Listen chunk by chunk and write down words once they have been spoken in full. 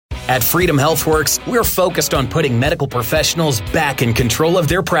At Freedom HealthWorks, we're focused on putting medical professionals back in control of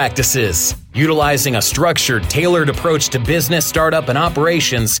their practices. Utilizing a structured, tailored approach to business, startup, and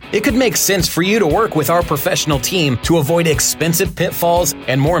operations, it could make sense for you to work with our professional team to avoid expensive pitfalls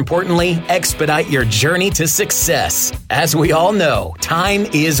and, more importantly, expedite your journey to success. As we all know, time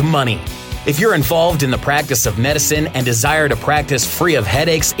is money. If you're involved in the practice of medicine and desire to practice free of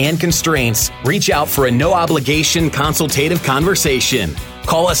headaches and constraints, reach out for a no-obligation consultative conversation.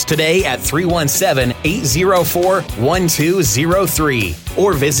 Call us today at 317-804-1203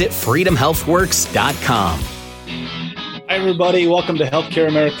 or visit freedomhealthworks.com. Hi, everybody. Welcome to Healthcare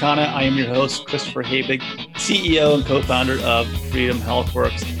Americana. I am your host, Christopher Habig, CEO and co-founder of Freedom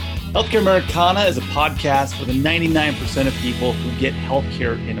HealthWorks. Healthcare Americana is a podcast for the 99% of people who get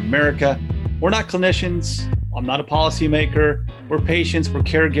healthcare in America. We're not clinicians. I'm not a policymaker. We're patients. We're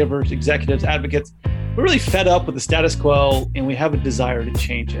caregivers, executives, advocates. We're really fed up with the status quo, and we have a desire to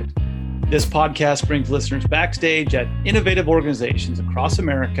change it. This podcast brings listeners backstage at innovative organizations across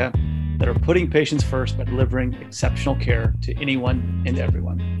America that are putting patients first by delivering exceptional care to anyone and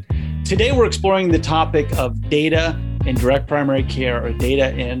everyone. Today, we're exploring the topic of data in direct primary care, or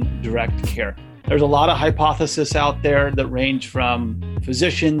data in direct care. There's a lot of hypotheses out there that range from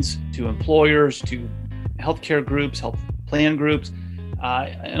physicians to employers to healthcare groups, health plan groups,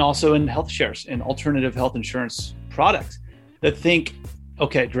 and also in health shares and alternative health insurance products that think,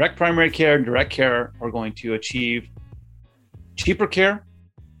 okay, direct primary care and direct care are going to achieve cheaper care,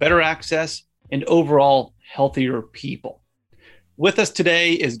 better access, and overall healthier people. With us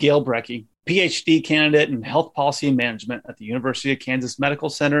today is Gail Brekke, PhD candidate in health policy and management at the University of Kansas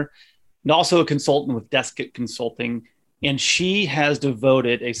Medical Center, and also a consultant with Deskit Consulting. And she has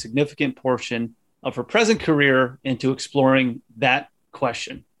devoted a significant portion of her present career into exploring that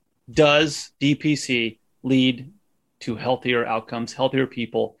question. Does DPC lead to healthier outcomes, healthier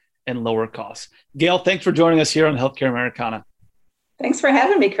people, and lower costs? Gail, thanks for joining us here on Healthcare Americana. Thanks for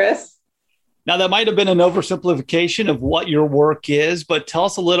having me, Chris. Now, that might have been an oversimplification of what your work is, but tell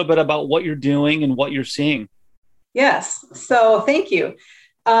us a little bit about what you're doing and what you're seeing. Yes. So thank you.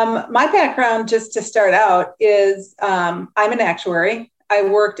 My background, just to start out, is I'm an actuary. I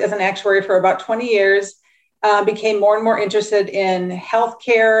worked as an actuary for about 20 years, became more and more interested in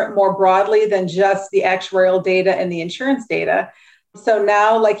healthcare more broadly than just the actuarial data and the insurance data. So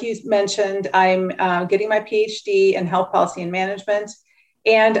now, like you mentioned, I'm getting my PhD in health policy and management,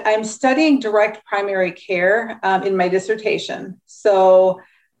 and I'm studying direct primary care in my dissertation. So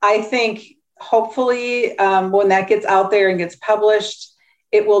I think hopefully when that gets out there and gets published,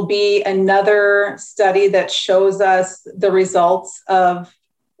 it will be another study that shows us the results of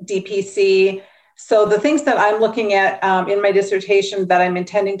DPC. So the things that I'm looking at in my dissertation that I'm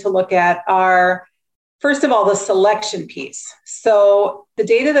intending to look at are, first of all, the selection piece. So the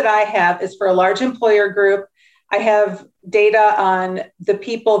data that I have is for a large employer group. I have data on the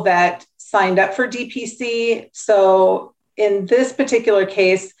people that signed up for DPC. So in this particular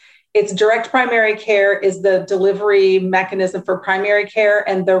case, it's direct primary care is the delivery mechanism for primary care,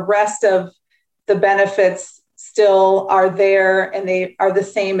 and the rest of the benefits still are there, and they are the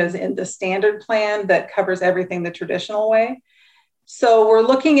same as in the standard plan that covers everything the traditional way. So we're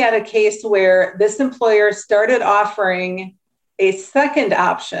looking at a case where this employer started offering a second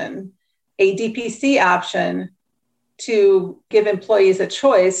option, a DPC option, to give employees a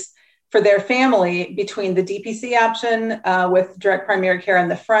choice for their family between the DPC option with direct primary care in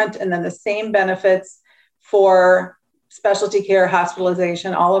the front, and then the same benefits for specialty care,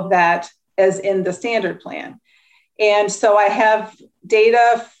 hospitalization, all of that as in the standard plan. And so I have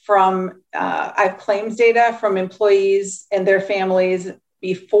data from, I have claims data from employees and their families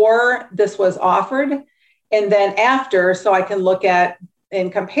before this was offered, and then after, so I can look at and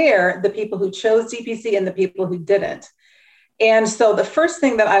compare the people who chose DPC and the people who didn't. And so the first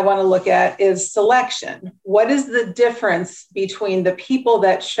thing that I want to look at is selection. What is the difference between the people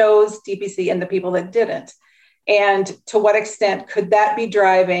that chose DPC and the people that didn't? And to what extent could that be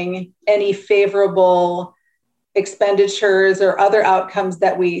driving any favorable expenditures or other outcomes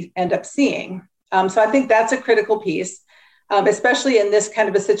that we end up seeing? So I think that's a critical piece, especially in this kind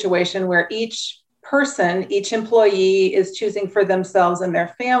of a situation where each person, each employee is choosing for themselves and their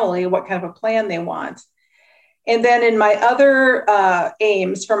family what kind of a plan they want. And then in my other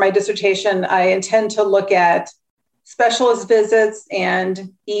aims for my dissertation, I intend to look at specialist visits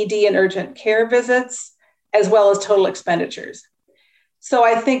and ED and urgent care visits, as well as total expenditures. So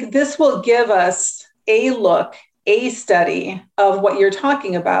I think this will give us a study of what you're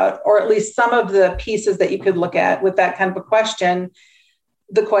talking about, or at least some of the pieces that you could look at with that kind of a question.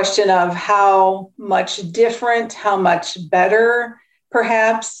 The question of how much different, how much better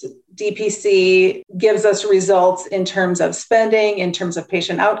perhaps DPC gives us results in terms of spending, in terms of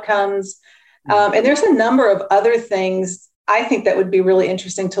patient outcomes. And there's a number of other things I think that would be really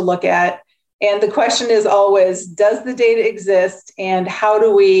interesting to look at. And the question is always, does the data exist and how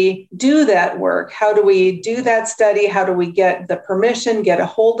do we do that work? How do we do that study? How do we get the permission, get a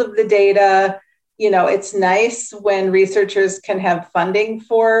hold of the data? It's nice when researchers can have funding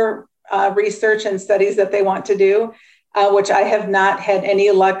for research and studies that they want to do, which I have not had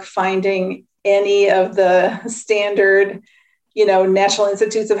any luck finding any of the standard National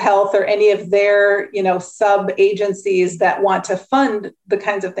Institutes of Health or any of their, sub agencies that want to fund the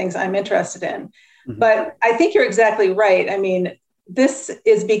kinds of things I'm interested in. Mm-hmm. But I think you're exactly right. I mean, this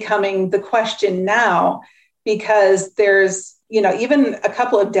is becoming the question now because there's, even a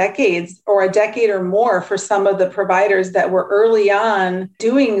couple of decades or a decade or more for some of the providers that were early on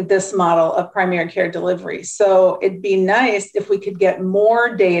doing this model of primary care delivery. So it'd be nice if we could get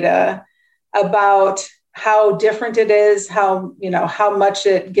more data about how different it is, how much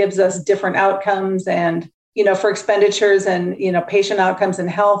it gives us different outcomes and, for expenditures and, patient outcomes and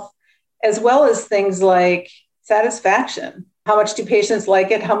health, as well as things like satisfaction. How much do patients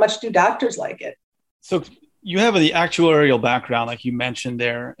like it? How much do doctors like it? So you have the actuarial background, like you mentioned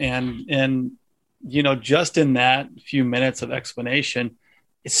there, and just in that few minutes of explanation,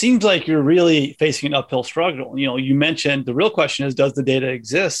 it seems like you're really facing an uphill struggle. You mentioned the real question is, does the data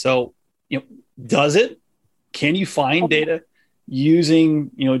exist? So, does it? Can you find data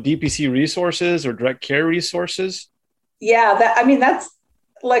using, DPC resources or direct care resources? Yeah, that's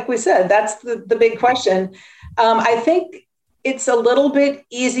like we said, that's the big question. I think it's a little bit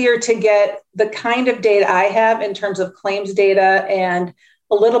easier to get the kind of data I have in terms of claims data and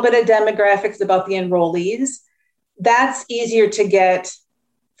a little bit of demographics about the enrollees. That's easier to get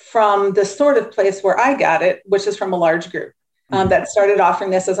from the sort of place where I got it, which is from a large group that started offering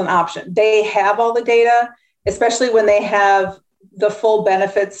this as an option. They have all the data, especially when they have the full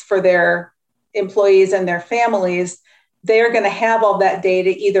benefits for their employees and their families. They're going to have all that data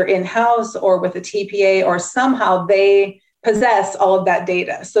either in-house or with a TPA, or somehow they possess all of that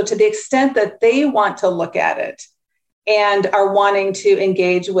data. So to the extent that they want to look at it and are wanting to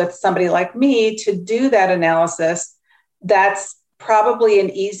engage with somebody like me to do that analysis, that's probably an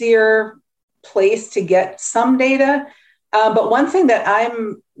easier place to get some data. But one thing that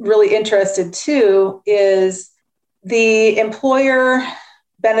I'm really interested too is the employer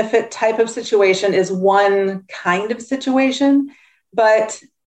benefit type of situation is one kind of situation, but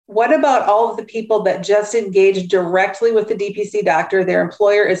what about all of the people that just engage directly with the DPC doctor? Their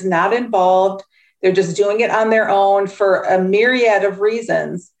employer is not involved. They're just doing it on their own for a myriad of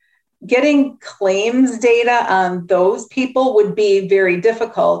reasons. Getting claims data on those people would be very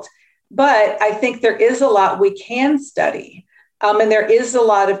difficult, but I think there is a lot we can study. And there is a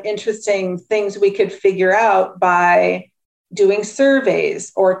lot of interesting things we could figure out by doing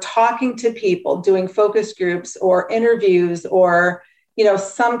surveys or talking to people, doing focus groups or interviews or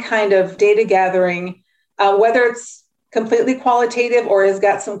some kind of data gathering, whether it's completely qualitative or has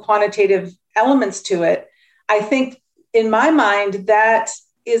got some quantitative elements to it. I think in my mind, that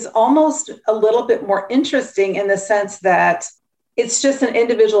is almost a little bit more interesting in the sense that it's just an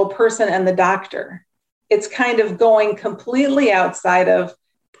individual person and the doctor. It's kind of going completely outside of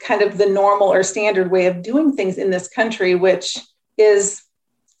kind of the normal or standard way of doing things in this country, which is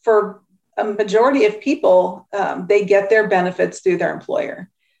for a majority of people, they get their benefits through their employer.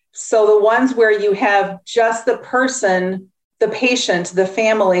 So the ones where you have just the person, the patient, the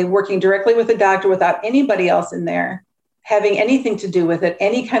family working directly with the doctor without anybody else in there having anything to do with it,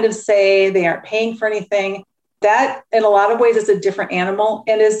 any kind of say, they aren't paying for anything, that in a lot of ways is a different animal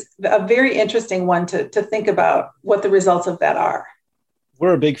and is a very interesting one to think about what the results of that are.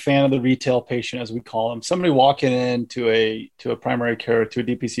 We're a big fan of the retail patient, as we call them. Somebody walking into a primary care, to a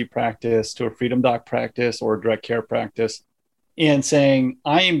DPC practice, to a Freedom Doc practice or a direct care practice, and saying,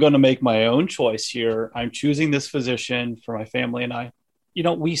 I am going to make my own choice here. I'm choosing this physician for my family and I.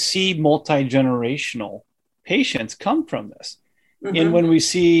 We see multi-generational patients come from this. Mm-hmm. And when we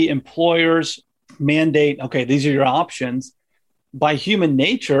see employers mandate, okay, these are your options, by human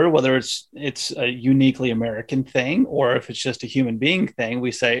nature, whether it's a uniquely American thing or if it's just a human being thing, we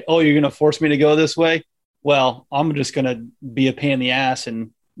say, oh, you're going to force me to go this way? Well, I'm just going to be a pain in the ass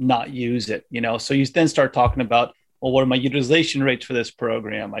and not use it. So you then start talking about, well, what are my utilization rates for this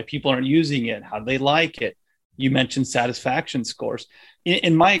program? My people aren't using it. How do they like it? You mentioned satisfaction scores.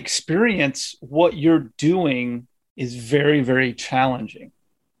 In my experience, what you're doing is very, very challenging.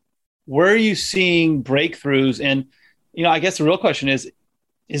 Where are you seeing breakthroughs? And I guess the real question is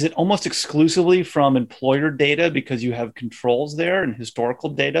is it almost exclusively from employer data because you have controls there and historical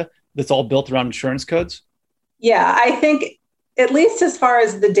data that's all built around insurance codes? Yeah, I think at least as far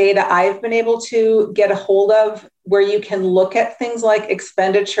as the data I've been able to get a hold of, where you can look at things like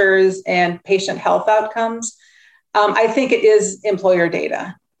expenditures and patient health outcomes, I think it is employer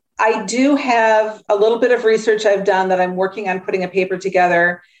data. I do have a little bit of research I've done that I'm working on putting a paper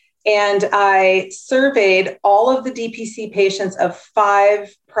together. And I surveyed all of the DPC patients of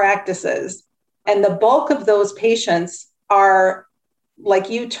 5 practices. And the bulk of those patients are, like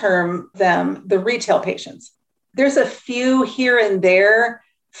you term them, the retail patients. There's a few here and there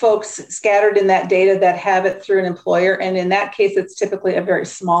folks scattered in that data that have it through an employer. And in that case, it's typically a very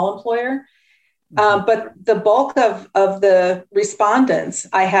small employer. But the bulk of the respondents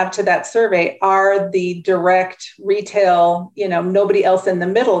I have to that survey are the direct retail, nobody else in the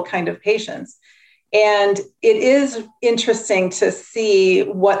middle kind of patients. And it is interesting to see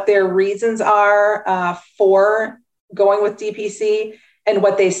what their reasons are for going with DPC and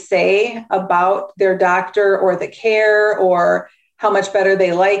what they say about their doctor or the care or how much better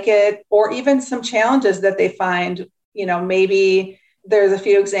they like it, or even some challenges that they find. Maybe there's a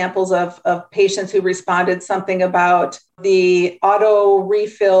few examples of patients who responded something about the auto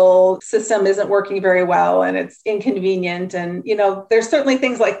refill system isn't working very well and it's inconvenient. And, there's certainly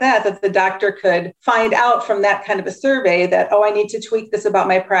things like that the doctor could find out from that kind of a survey that, oh, I need to tweak this about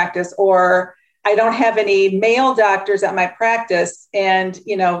my practice, or I don't have any male doctors at my practice. And,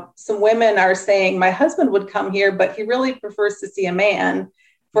 some women are saying my husband would come here, but he really prefers to see a man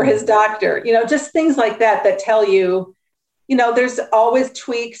for his doctor, just things like that tell you, there's always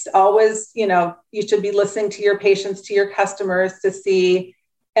tweaks, always, you should be listening to your patients, to your customers to see,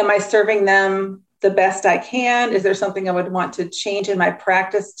 am I serving them the best I can? Is there something I would want to change in my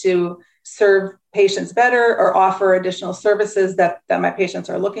practice to serve patients better or offer additional services that my patients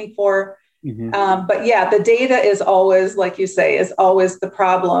are looking for? Mm-hmm. But yeah, the data is always, like you say, is always the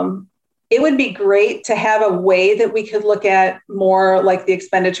problem. It would be great to have a way that we could look at more like the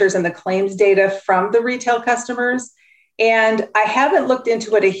expenditures and the claims data from the retail customers. And I haven't looked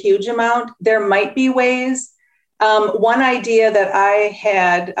into it a huge amount. There might be ways. One idea that I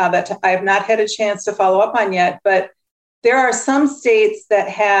had that I have not had a chance to follow up on yet, but there are some states that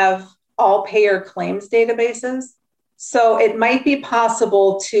have all payer claims databases. So it might be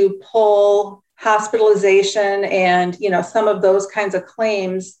possible to pull hospitalization and, some of those kinds of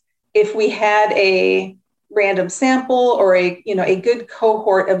claims if we had a random sample or a good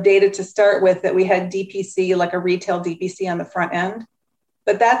cohort of data to start with, that we had DPC, like a retail DPC on the front end.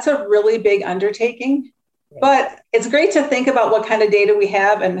 But that's a really big undertaking. But it's great to think about what kind of data we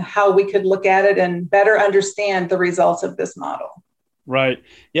have and how we could look at it and better understand the results of this model. Right.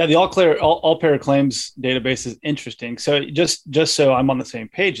 Yeah. The all payer claims database is interesting. So just so I'm on the same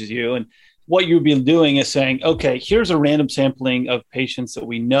page as you, and what you'd be doing is saying, okay, here's a random sampling of patients that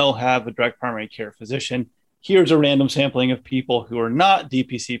we know have a direct primary care physician. Here's a random sampling of people who are not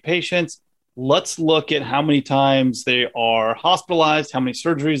DPC patients. Let's look at how many times they are hospitalized, how many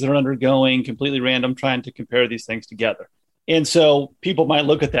surgeries they're undergoing, completely random, trying to compare these things together. And so people might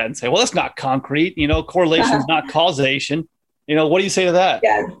look at that and say, well, that's not concrete. Correlation is not causation. What do you say to that?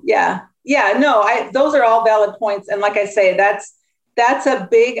 Yeah. No, those are all valid points. And like I say, that's a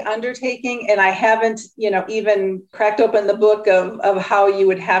big undertaking. And I haven't, even cracked open the book of how you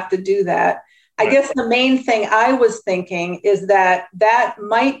would have to do that. I guess the main thing I was thinking is that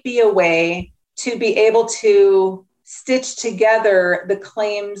might be a way to be able to stitch together the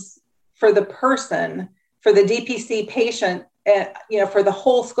claims for the person, for the DPC patient, for the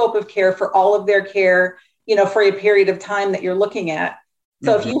whole scope of care, for all of their care, for a period of time that you're looking at.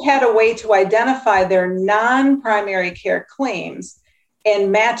 So if you had a way to identify their non-primary care claims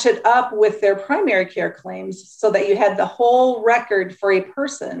and match it up with their primary care claims so that you had the whole record for a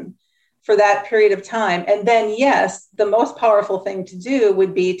person for that period of time. And then, yes, the most powerful thing to do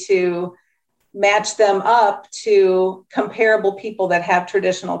would be to match them up to comparable people that have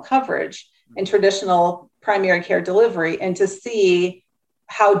traditional coverage and traditional primary care delivery and to see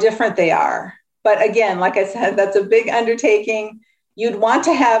how different they are. But again, like I said, that's a big undertaking. You'd want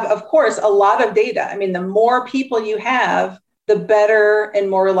to have, of course, a lot of data. I mean, the more people you have, the better and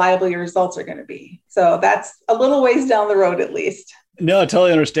more reliable your results are going to be. So that's a little ways down the road, at least. No, I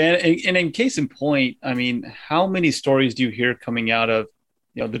totally understand. And in case in point, I mean, how many stories do you hear coming out of,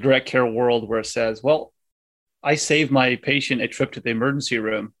 the direct care world where it says, well, I saved my patient a trip to the emergency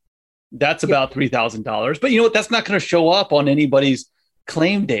room. That's about $3,000. But you know what? That's not going to show up on anybody's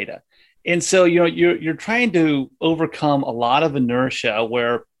claim data. And so, you're trying to overcome a lot of inertia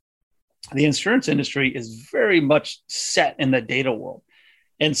where the insurance industry is very much set in the data world.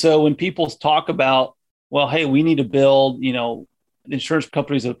 And so when people talk about, well, hey, we need to build, insurance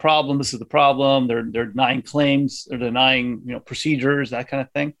companies are the problem. This is the problem. They're denying claims. They're denying, procedures, that kind of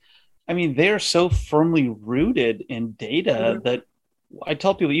thing. I mean, they're so firmly rooted in data that I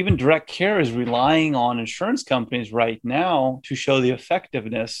tell people even direct care is relying on insurance companies right now to show the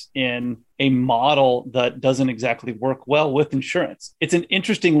effectiveness in a model that doesn't exactly work well with insurance. It's an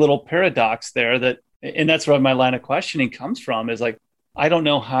interesting little paradox there and that's where my line of questioning comes from is like, I don't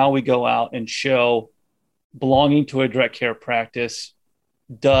know how we go out and show belonging to a direct care practice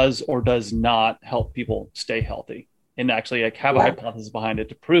does or does not help people stay healthy and actually have a hypothesis behind it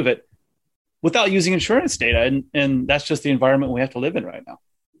to prove it without using insurance data. And that's just the environment we have to live in right now.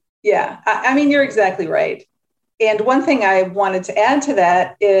 Yeah, I mean, you're exactly right. And one thing I wanted to add to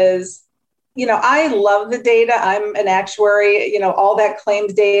that is, I love the data. I'm an actuary, all that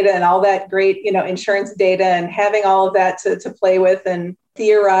claims data and all that great, insurance data and having all of that to play with and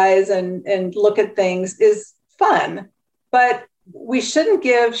theorize and look at things is fun. But we shouldn't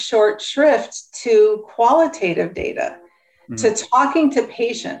give short shrift to qualitative data, to talking to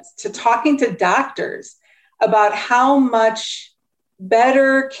patients, to talking to doctors about how much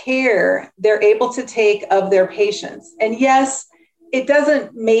better care they're able to take of their patients. And yes, it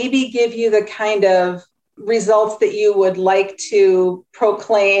doesn't maybe give you the kind of results that you would like to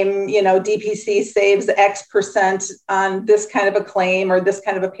proclaim, DPC saves X percent on this kind of a claim or this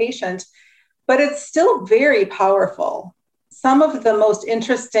kind of a patient, but it's still very powerful. Some of the most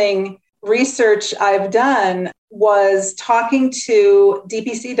interesting research I've done was talking to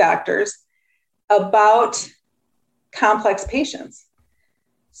DPC doctors about complex patients.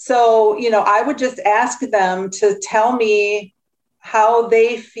 So, I would just ask them to tell me how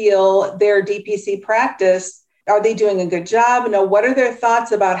they feel their DPC practice. Are they doing a good job? What are their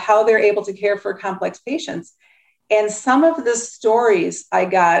thoughts about how they're able to care for complex patients? And some of the stories I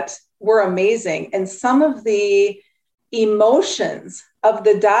got were amazing. And some of the emotions of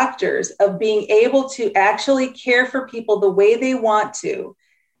the doctors of being able to actually care for people the way they want to.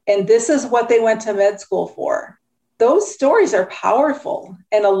 And this is what they went to med school for. Those stories are powerful.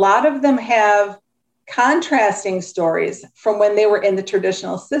 And a lot of them have contrasting stories from when they were in the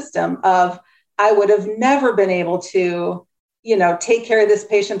traditional system of, I would have never been able to, take care of this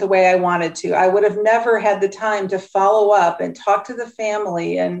patient the way I wanted to. I would have never had the time to follow up and talk to the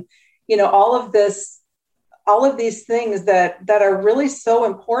family and, all of these things that are really so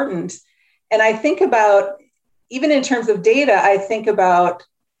important. And I think about, even in terms of data, I think about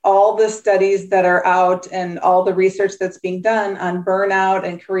all the studies that are out and all the research that's being done on burnout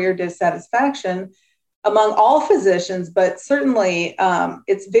and career dissatisfaction among all physicians, but certainly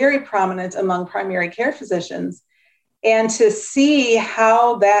it's very prominent among primary care physicians. And to see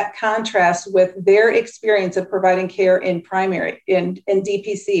how that contrasts with their experience of providing care in primary, in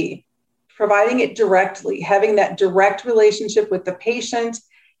DPC, providing it directly, having that direct relationship with the patient,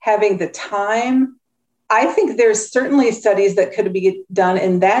 having the time. I think there's certainly studies that could be done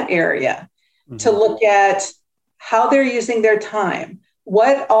in that area to look at how they're using their time.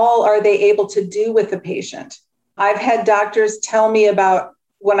 What all are they able to do with the patient? I've had doctors tell me about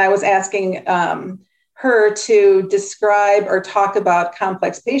when I was asking her to describe or talk about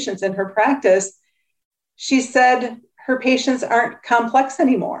complex patients in her practice, she said her patients aren't complex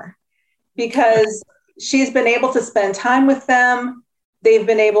anymore because she's been able to spend time with them. They've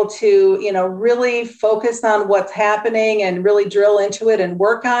been able to, really focus on what's happening and really drill into it and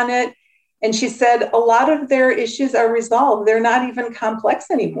work on it. And she said a lot of their issues are resolved. They're not even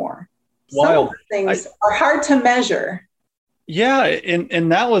complex anymore. Some of the things are hard to measure. Yeah.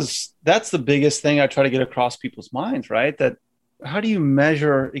 And that's the biggest thing I try to get across people's minds, right? That how do you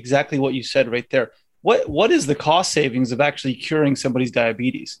measure exactly what you said right there? What is the cost savings of actually curing somebody's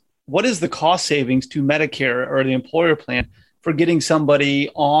diabetes? What is the cost savings to Medicare or the employer plan for getting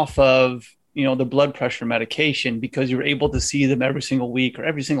somebody off of, the blood pressure medication because you're able to see them every single week or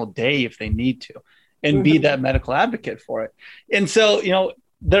every single day if they need to and be that medical advocate for it. And so,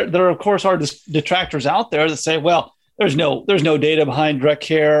 there of course are detractors out there that say, well, there's no data behind direct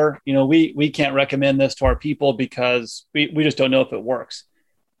care. We can't recommend this to our people because we just don't know if it works.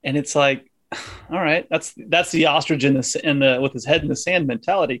 And it's like, all right, that's the ostrich with his head in the sand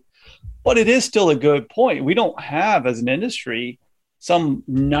mentality. But it is still a good point. We don't have, as an industry, some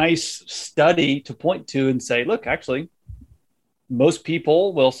nice study to point to and say, look, actually, most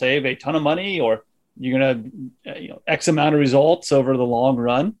people will save a ton of money, or you're going to, X amount of results over the long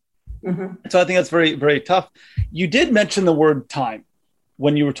run. So I think that's very, very tough. You did mention the word time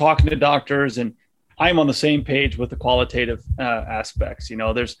when you were talking to doctors, and I'm on the same page with the qualitative aspects.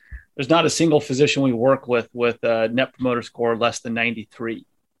 There's not a single physician we work with a net promoter score less than 93.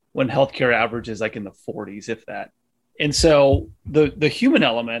 when healthcare average is like in the 40s, if that. And so the human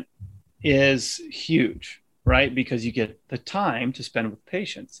element is huge, right? Because you get the time to spend with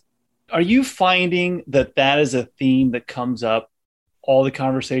patients. Are you finding that that is a theme that comes up all the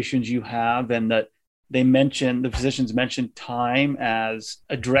conversations you have, and that the physicians mention time as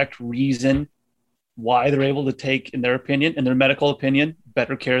a direct reason why they're able to take, in their opinion, in their medical opinion,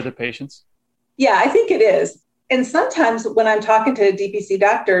 better care of their patients? Yeah, I think it is. And sometimes when I'm talking to DPC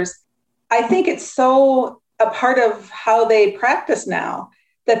doctors, I think it's so a part of how they practice now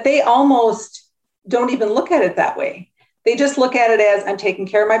that they almost don't even look at it that way. They just look at it as, I'm taking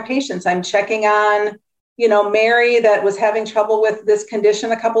care of my patients. I'm checking on, Mary that was having trouble with this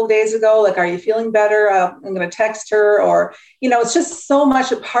condition a couple of days ago. Like, are you feeling better? I'm going to text her. Or, it's just so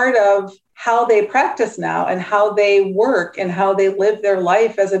much a part of how they practice now and how they work and how they live their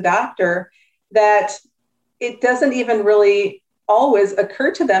life as a doctor, that it doesn't even really always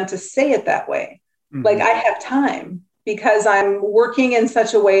occur to them to say it that way. Mm-hmm. Like, I have time because I'm working in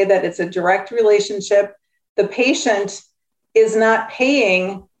such a way that it's a direct relationship. The patient is not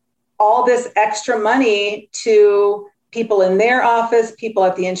paying all this extra money to people in their office, people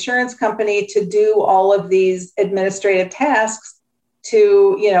at the insurance company to do all of these administrative tasks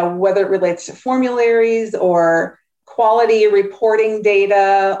to, whether it relates to formularies or quality reporting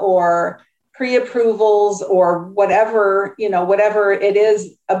data or pre-approvals or whatever it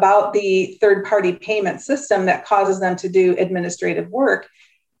is about the third-party payment system that causes them to do administrative work.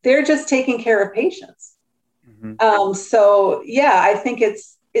 They're just taking care of patients. Mm-hmm. So yeah, I think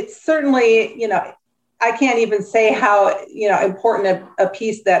it's certainly, I can't even say how, important a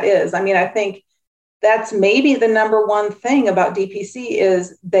piece that is. I mean, I think that's maybe the number one thing about DPC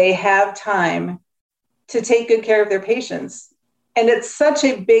is they have time to take good care of their patients. And it's such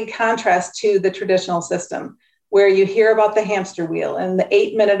a big contrast to the traditional system where you hear about the hamster wheel and the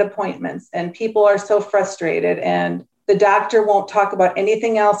 8-minute appointments, and people are so frustrated and the doctor won't talk about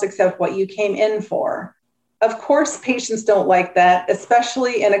anything else except what you came in for. Of course, patients don't like that,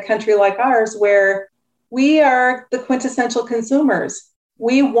 especially in a country like ours where we are the quintessential consumers.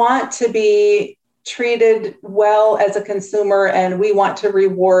 We want to be treated well as a consumer, and we want to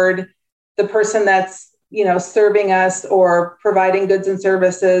reward the person that's, serving us or providing goods and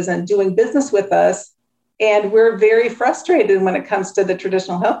services and doing business with us. And we're very frustrated when it comes to the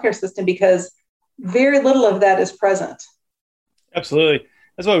traditional healthcare system because very little of that is present. Absolutely.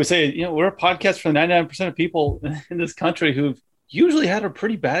 That's why we say, we're a podcast for 99% of people in this country who've usually had a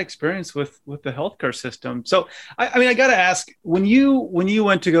pretty bad experience with the healthcare system. So, I got to ask, when you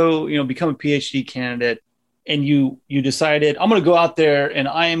went to go, become a PhD candidate and you decided, I'm going to go out there and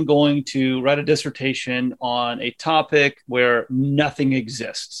I am going to write a dissertation on a topic where nothing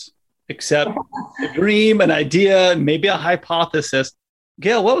exists except a dream, an idea, maybe a hypothesis.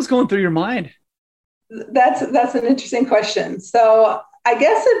 Gail, what was going through your mind? That's an interesting question. So I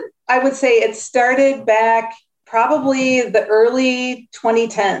guess I would say it started back probably the early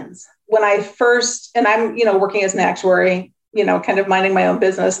 2010s when I first, and I'm, working as an actuary, kind of minding my own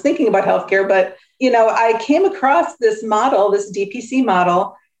business, thinking about healthcare. But, I came across this model, this DPC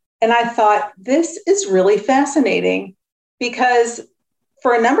model, and I thought, this is really fascinating because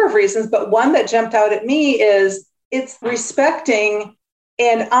for a number of reasons, but one that jumped out at me is it's respecting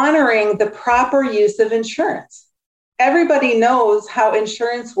and honoring the proper use of insurance. Everybody knows how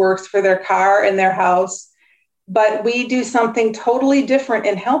insurance works for their car and their house, but we do something totally different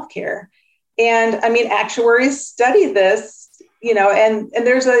in healthcare. And actuaries study this, and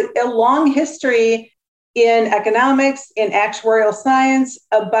there's a long history in economics, in actuarial science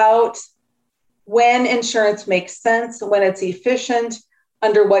about when insurance makes sense, when it's efficient,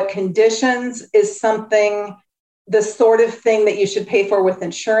 under what conditions is something the sort of thing that you should pay for with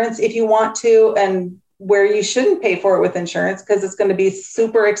insurance if you want to, and where you shouldn't pay for it with insurance because it's going to be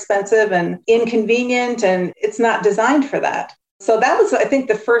super expensive and inconvenient and it's not designed for that. So that was, I think,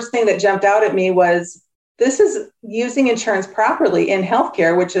 the first thing that jumped out at me was this is using insurance properly in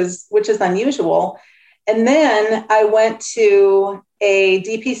healthcare, which is unusual. And then I went to a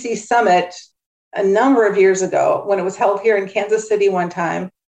DPC summit a number of years ago when it was held here in Kansas City one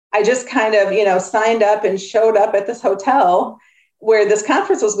time. I just kind of, signed up and showed up at this hotel where this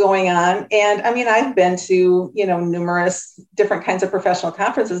conference was going on. And I've been to, numerous different kinds of professional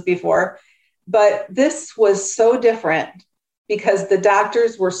conferences before, but this was so different because the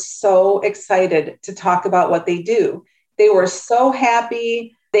doctors were so excited to talk about what they do. They were so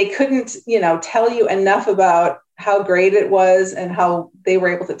happy. They couldn't, tell you enough about how great it was and how they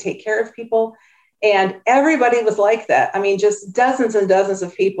were able to take care of people. And everybody was like that. Just dozens and dozens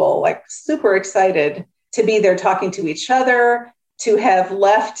of people, like super excited to be there talking to each other, to have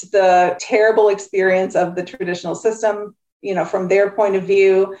left the terrible experience of the traditional system, from their point of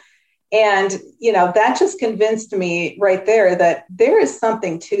view. And, that just convinced me right there that there is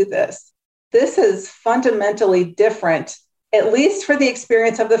something to this. This is fundamentally different, at least for the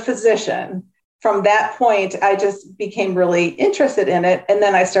experience of the physician. From that point, I just became really interested in it. And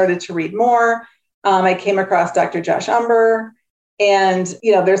then I started to read more. I came across Dr. Josh Umbehr. And,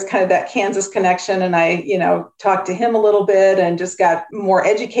 there's kind of that Kansas connection. And I, talked to him a little bit and just got more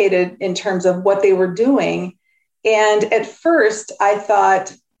educated in terms of what they were doing. And at first I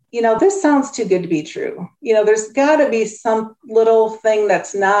thought, this sounds too good to be true. There's got to be some little thing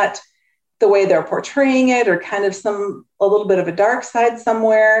that's not the way they're portraying it, or kind of a little bit of a dark side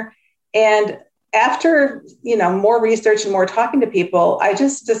somewhere. And after, more research and more talking to people, I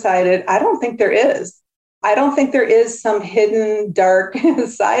just decided, I don't think there is. I don't think there is some hidden dark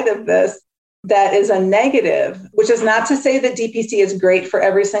side of this that is a negative, which is not to say that DPC is great for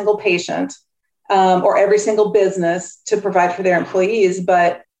every single patient or every single business to provide for their employees.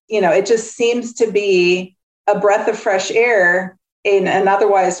 But, it just seems to be a breath of fresh air in an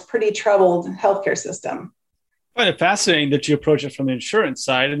otherwise pretty troubled healthcare system. I find it fascinating that you approach it from the insurance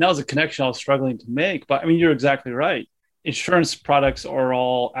side. And that was a connection I was struggling to make. But you're exactly right. Insurance products are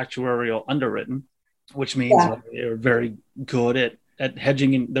all actuarial underwritten, which means they're very good at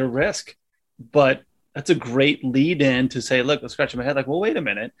hedging in their risk. But that's a great lead in to say, look, let's scratch my head like, well, wait a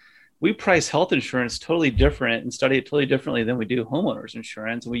minute. We price health insurance totally different and study it totally differently than we do homeowners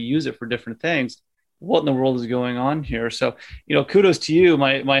insurance. And we use it for different things. What in the world is going on here? So, kudos to you.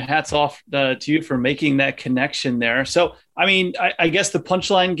 My hat's off to you for making that connection there. So, I guess the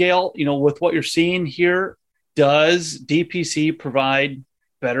punchline, Gail, with what you're seeing here, does DPC provide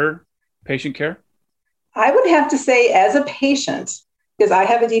better patient care? I would have to say, as a patient, because I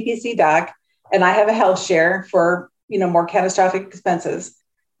have a DPC doc and I have a health share for, more catastrophic expenses.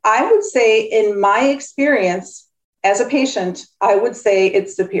 I would say, in my experience as a patient, I would say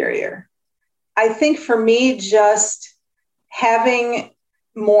it's superior. I think for me, just having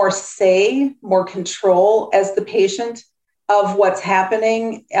more say, more control as the patient of what's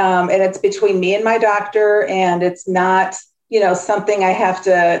happening, and it's between me and my doctor, and it's not something I have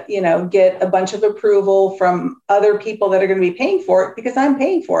to, get a bunch of approval from other people that are going to be paying for it, because I'm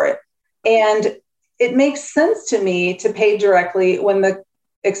paying for it. And it makes sense to me to pay directly when the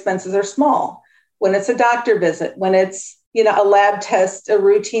expenses are small, when it's a doctor visit, when it's, a lab test, a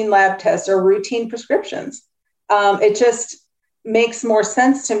routine lab test, or routine prescriptions. It just makes more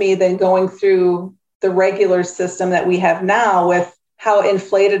sense to me than going through the regular system that we have now, with how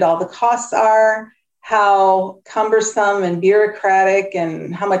inflated all the costs are, how cumbersome and bureaucratic,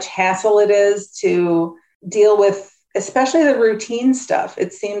 and how much hassle it is to deal with, especially the routine stuff.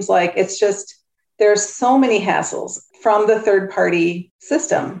 It seems like there's so many hassles from the third-party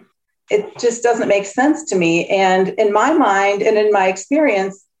system. It just doesn't make sense to me. And in my mind and in my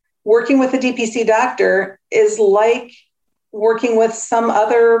experience, working with a DPC doctor is like working with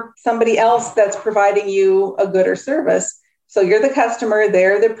somebody else that's providing you a good or service. So you're the customer,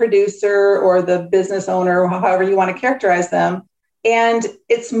 they're the producer or the business owner, however you want to characterize them. And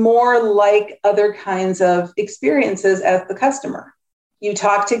it's more like other kinds of experiences as the customer. You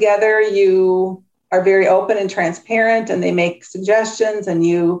talk together, you are very open and transparent, and they make suggestions and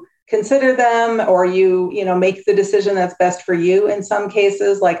you consider them, or you make the decision that's best for you. In some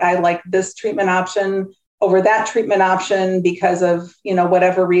cases, like, I like this treatment option over that treatment option because of,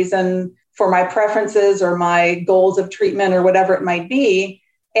 whatever reason, for my preferences or my goals of treatment or whatever it might be.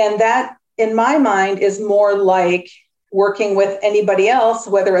 And that, in my mind, is more like working with anybody else,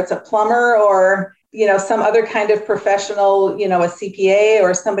 whether it's a plumber or, some other kind of professional, a CPA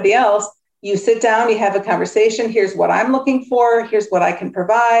or somebody else. You sit down, you have a conversation. Here's what I'm looking for. Here's what I can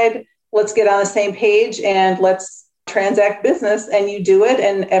provide. Let's get on the same page and let's transact business. And you do it,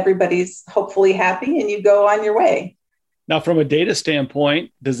 and everybody's hopefully happy, and you go on your way. Now, from a data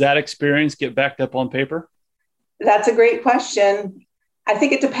standpoint, does that experience get backed up on paper? That's a great question. I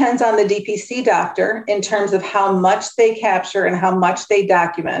think it depends on the DPC doctor in terms of how much they capture and how much they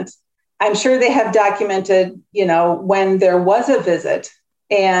document. I'm sure they have documented, when there was a visit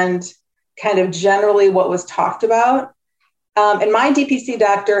and kind of generally what was talked about. And my DPC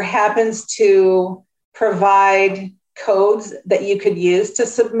doctor happens to provide codes that you could use to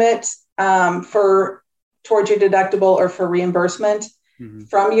submit towards your deductible or for reimbursement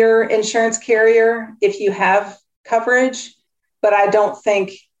from your insurance carrier if you have coverage. But I don't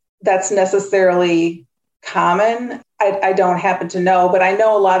think that's necessarily common. I don't happen to know, but I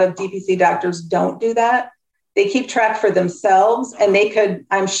know a lot of DPC doctors don't do that. they keep track for themselves, and they could,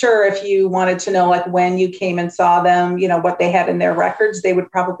 I'm sure if you wanted to know like when you came and saw them, what they had in their records, they would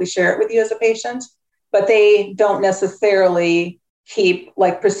probably share it with you as a patient, but they don't necessarily keep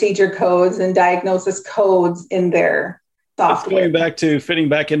like procedure codes and diagnosis codes in their software. It's going back to fitting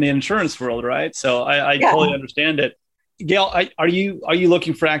back in the insurance world, right? So I totally understand it. Gail, are you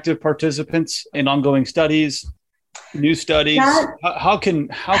looking for active participants in ongoing studies? New studies? How can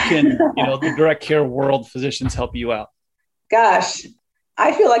the direct care world physicians help you out? Gosh,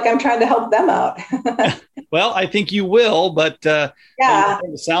 I feel like I'm trying to help them out. Well, I think you will, but from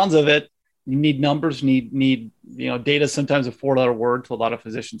the sounds of it, you need numbers, need data. Sometimes a 4-letter word to a lot of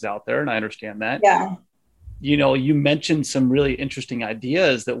physicians out there, and I understand that. Yeah. You mentioned some really interesting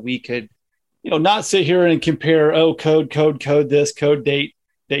ideas that we could, not sit here and compare. Code this, code date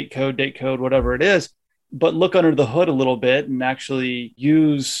code, whatever it is. But look under the hood a little bit and actually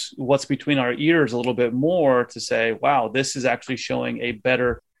use what's between our ears a little bit more to say, wow, this is actually showing a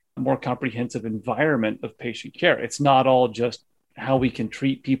better, more comprehensive environment of patient care. It's not all just how we can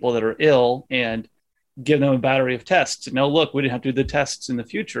treat people that are ill and give them a battery of tests. No, look, we didn't have to do the tests in the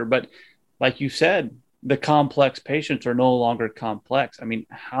future. But like you said, the complex patients are no longer complex. I mean,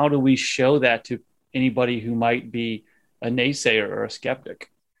 how do we show that to anybody who might be a naysayer or a skeptic?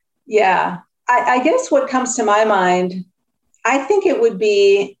 Yeah. I guess what comes to my mind, I think it would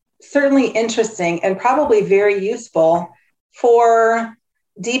be certainly interesting and probably very useful for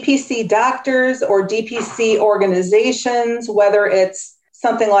DPC doctors or DPC organizations, whether it's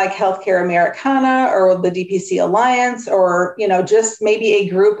something like Healthcare Americana or the DPC Alliance, or, just maybe a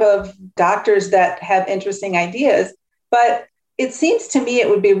group of doctors that have interesting ideas. But it seems to me it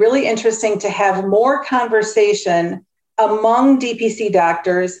would be really interesting to have more conversation among DPC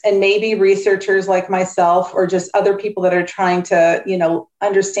doctors and maybe researchers like myself, or just other people that are trying to,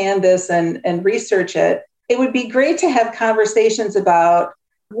 understand this and research it. It would be great to have conversations about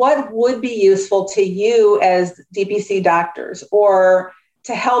what would be useful to you as DPC doctors, or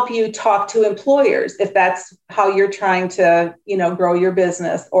to help you talk to employers, if that's how you're trying to, grow your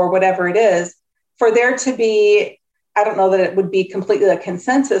business or whatever it is, for there to be, I don't know that it would be completely a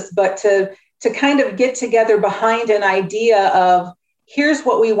consensus, but to kind of get together behind an idea of here's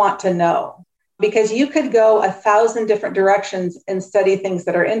what we want to know, because you could go 1,000 different directions and study things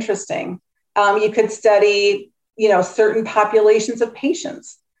that are interesting. You could study, certain populations of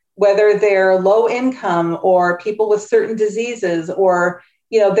patients, whether they're low income or people with certain diseases, or,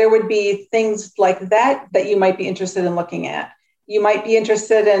 there would be things like that you might be interested in looking at. You might be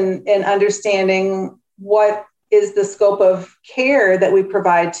interested in understanding what is the scope of care that we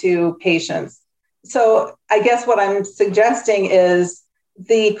provide to patients. So I guess what I'm suggesting is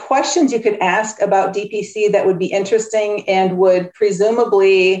the questions you could ask about DPC that would be interesting and would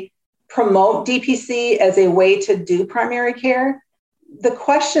presumably promote DPC as a way to do primary care. The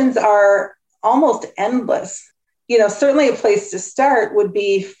questions are almost endless. Certainly a place to start would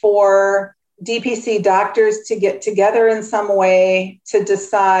be for DPC doctors to get together in some way to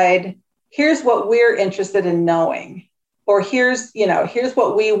decide, here's what we're interested in knowing, or here's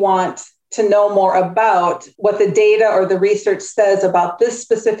what we want to know more about, what the data or the research says about this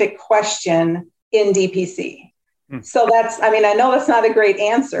specific question in DPC. So I know that's not a great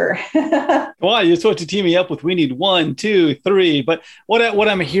answer. Well, you're supposed to team me up with, we need 1, 2, 3. But what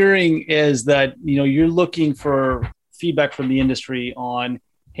I'm hearing is that, you're looking for feedback from the industry on,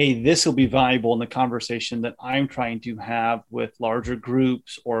 hey, this will be valuable in the conversation that I'm trying to have with larger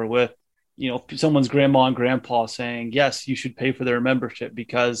groups, or with, someone's grandma and grandpa saying, yes, you should pay for their membership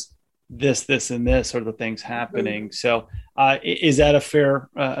because this, and this are the things happening. Mm-hmm. So is that a fair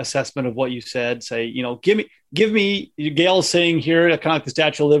assessment of what you said? Say, give me, Gail's saying here, kind of like the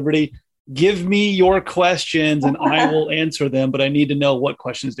Statue of Liberty, give me your questions and I will answer them, but I need to know what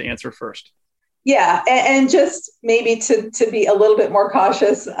questions to answer first. Yeah. And just maybe to be a little bit more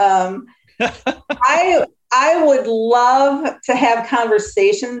cautious, I would love to have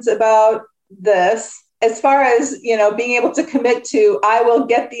conversations about this. As far as, being able to commit to, I will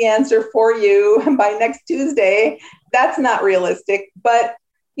get the answer for you by next Tuesday, that's not realistic. But,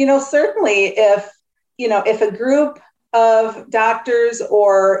 certainly if a group of doctors,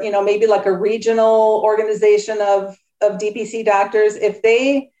 or, maybe like a regional organization of DPC doctors, if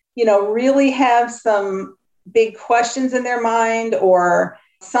they, really have some big questions in their mind, or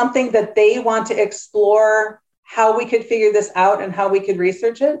something that they want to explore, how we could figure this out and how we could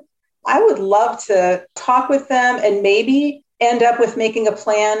research it, I would love to talk with them and maybe end up with making a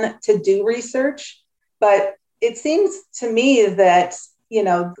plan to do research. But it seems to me that,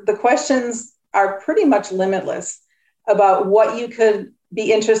 the questions are pretty much limitless about what you could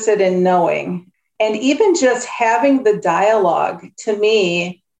be interested in knowing. And even just having the dialogue, to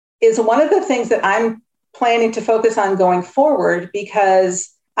me, is one of the things that I'm planning to focus on going forward,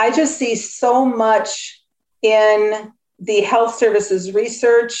 because I just see so much in the health services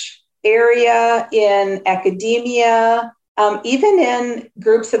research area, in academia, even in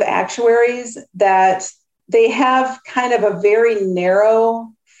groups of actuaries, that they have kind of a very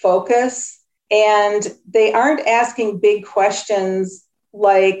narrow focus, and they aren't asking big questions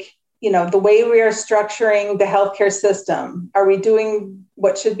like, the way we are structuring the healthcare system. Are we doing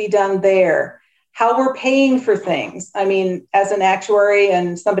what should be done there? How we're paying for things. I mean, as an actuary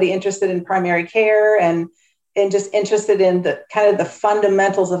and somebody interested in primary care and just interested in the kind of the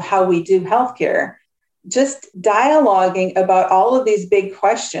fundamentals of how we do healthcare, just dialoguing about all of these big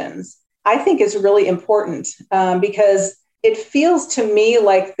questions, I think is really important, because it feels to me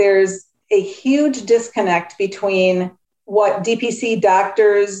like there's a huge disconnect between what DPC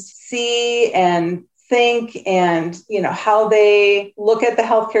doctors see and think, and how they look at the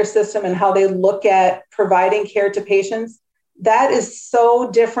healthcare system and how they look at providing care to patients. That is so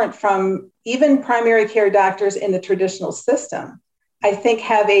different from even primary care doctors in the traditional system. I think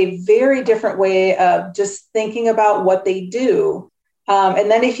have a very different way of just thinking about what they do. And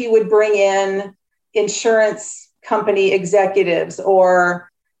then if you would bring in insurance company executives,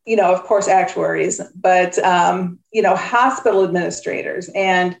 or of course, actuaries, but, hospital administrators.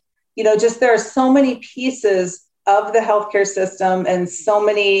 And, just there are so many pieces of the healthcare system and so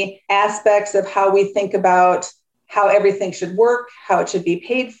many aspects of how we think about how everything should work, how it should be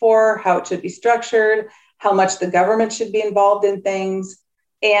paid for, how it should be structured, how much the government should be involved in things.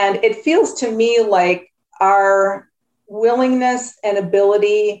 And it feels to me like our willingness and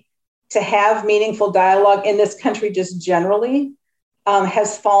ability to have meaningful dialogue in this country just generally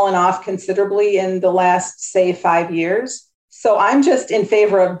has fallen off considerably in the last, say, 5 years. So I'm just in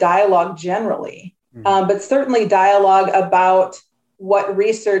favor of dialogue generally, but certainly dialogue about what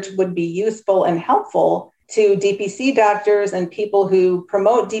research would be useful and helpful to DPC doctors and people who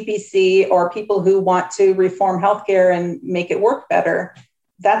promote DPC, or people who want to reform healthcare and make it work better.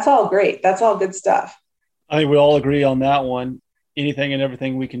 That's all great. That's all good stuff. I think we all agree on that one. Anything and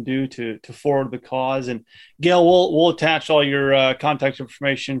everything we can do to forward the cause. And Gail, we'll attach all your contact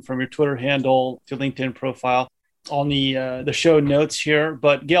information from your Twitter handle to LinkedIn profile on the show notes here.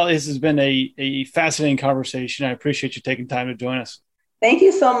 But Gail, this has been a fascinating conversation. I appreciate you taking time to join us. Thank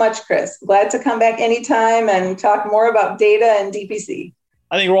you so much, Chris. Glad to come back anytime and talk more about data and DPC.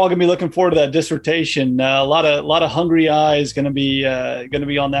 I think we're all going to be looking forward to that dissertation. A lot of hungry eyes going to be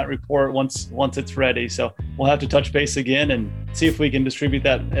on that report once it's ready. So we'll have to touch base again and see if we can distribute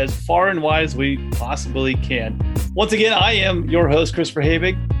that as far and wide as we possibly can. Once again, I am your host, Christopher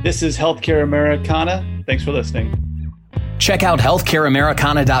Habig. This is Healthcare Americana. Thanks for listening. Check out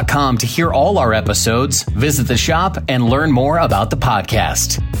healthcareamericana.com to hear all our episodes, visit the shop, and learn more about the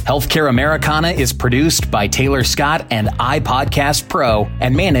podcast. Healthcare Americana is produced by Taylor Scott and iPodcast Pro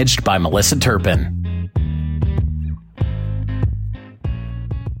and managed by Melissa Turpin.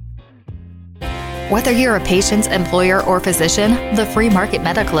 Whether you're a patient, employer, or physician, the Free Market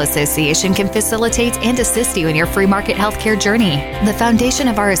Medical Association can facilitate and assist you in your free market healthcare journey. The foundation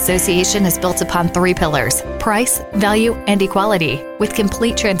of our association is built upon 3 pillars: price, value, and equality, with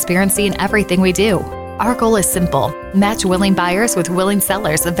complete transparency in everything we do. Our goal is simple: match willing buyers with willing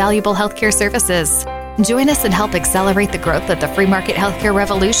sellers of valuable healthcare services. Join us and help accelerate the growth of the free market healthcare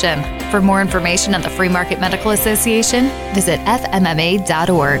revolution. For more information on the Free Market Medical Association, visit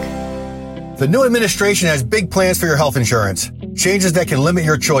fmma.org. The new administration has big plans for your health insurance, changes that can limit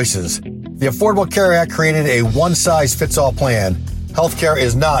your choices. The Affordable Care Act created a one-size-fits-all plan. Healthcare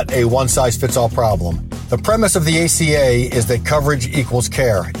is not a one-size-fits-all problem. The premise of the ACA is that coverage equals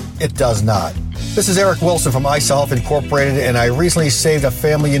care. It does not. This is Eric Wilson from ICE Health Incorporated, and I recently saved a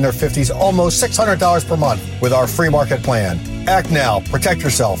family in their 50s almost $600 per month with our free market plan. Act now. Protect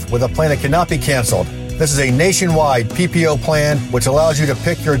yourself with a plan that cannot be canceled. This is a nationwide PPO plan which allows you to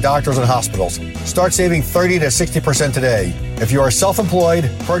pick your doctors and hospitals. Start saving 30 to 60% today. If you are self-employed,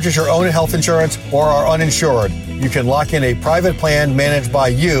 purchase your own health insurance, or are uninsured, you can lock in a private plan managed by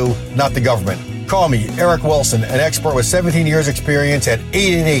you, not the government. Call me, Eric Wilson, an expert with 17 years experience at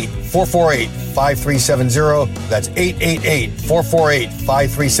 888-448-5370. That's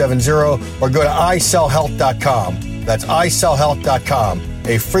 888-448-5370. Or go to iSellHealth.com. That's iSellHealth.com.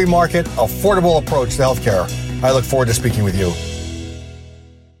 A free market, affordable approach to healthcare. I look forward to speaking with you.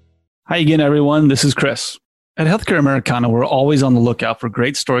 Hi again, everyone. This is Chris. At Healthcare Americana, we're always on the lookout for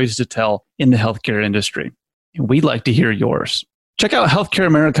great stories to tell in the healthcare industry. And we'd like to hear yours. Check out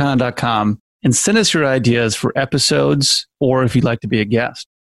healthcareamericana.com and send us your ideas for episodes, or if you'd like to be a guest.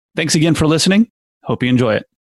 Thanks again for listening. Hope you enjoy it.